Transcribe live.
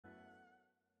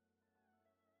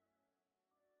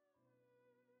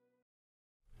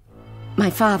My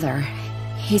father,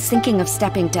 he's thinking of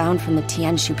stepping down from the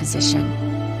Tianshu position.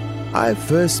 I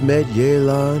first met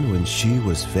Yelan when she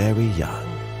was very young.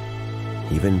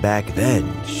 Even back then,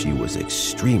 she was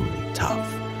extremely tough,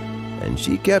 and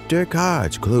she kept her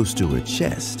cards close to her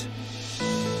chest.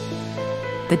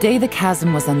 The day the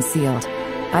chasm was unsealed,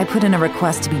 I put in a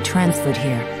request to be transferred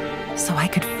here, so I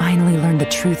could finally learn the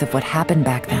truth of what happened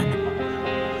back then.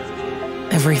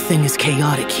 Everything is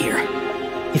chaotic here.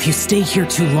 If you stay here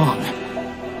too long,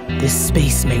 this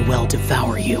space may well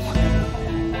devour you.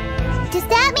 Does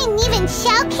that mean even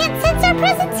Xiao can't sense our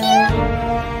presence here?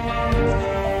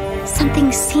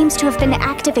 Something seems to have been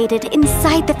activated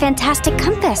inside the Fantastic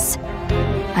Compass.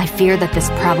 I fear that this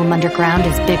problem underground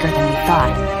is bigger than we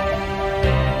thought.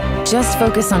 Just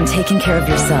focus on taking care of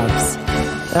yourselves.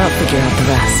 I'll figure out the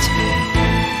rest.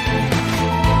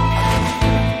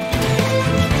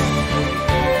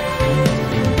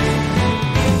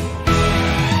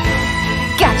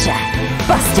 Gotcha!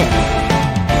 Busted!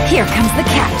 Here comes the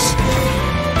catch!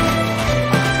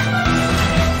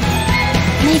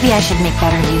 Maybe I should make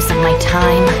better use of my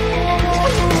time.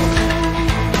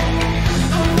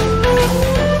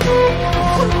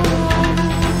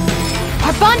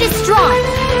 Our bond is strong!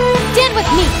 Stand with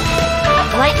me!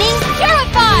 Lightning,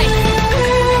 terrified!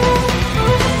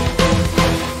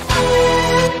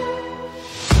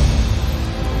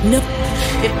 No,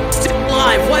 it's still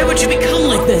alive. Why would you become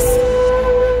like this?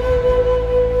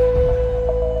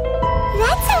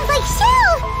 That sounds like Xiao!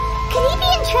 Could he be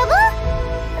in trouble?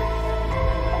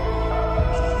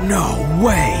 No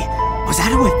way! Was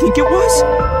that who I think it was?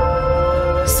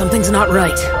 Something's not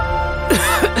right.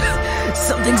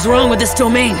 Something's wrong with this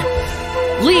domain.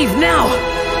 Leave now!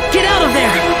 Get out of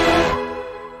there!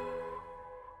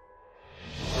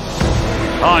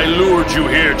 I lured you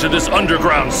here to this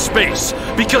underground space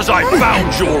because I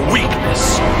found your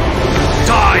weakness.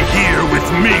 Die here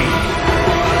with me!